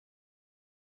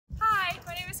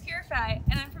is Ciara Fay,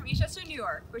 and I'm from Eastchester, New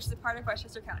York, which is a part of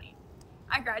Westchester County.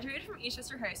 I graduated from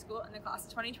Eastchester High School in the class of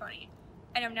 2020,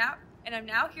 and I'm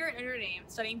now here at Notre Dame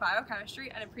studying biochemistry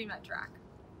and a pre-med track.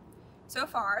 So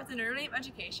far, the Notre Dame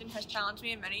education has challenged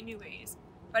me in many new ways,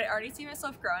 but I already see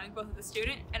myself growing both as a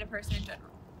student and a person in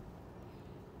general.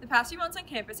 The past few months on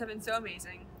campus have been so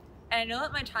amazing, and I know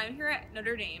that my time here at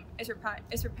Notre Dame is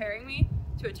preparing me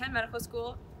to attend medical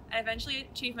school and eventually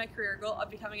achieve my career goal of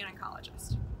becoming an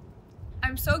oncologist.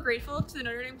 I'm so grateful to the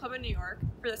Notre Dame Club in New York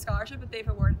for the scholarship that they've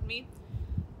awarded me,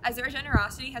 as their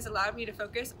generosity has allowed me to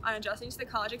focus on adjusting to the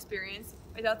college experience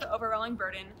without the overwhelming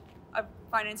burden of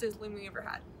finances looming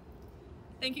overhead.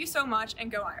 Thank you so much,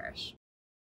 and go Irish!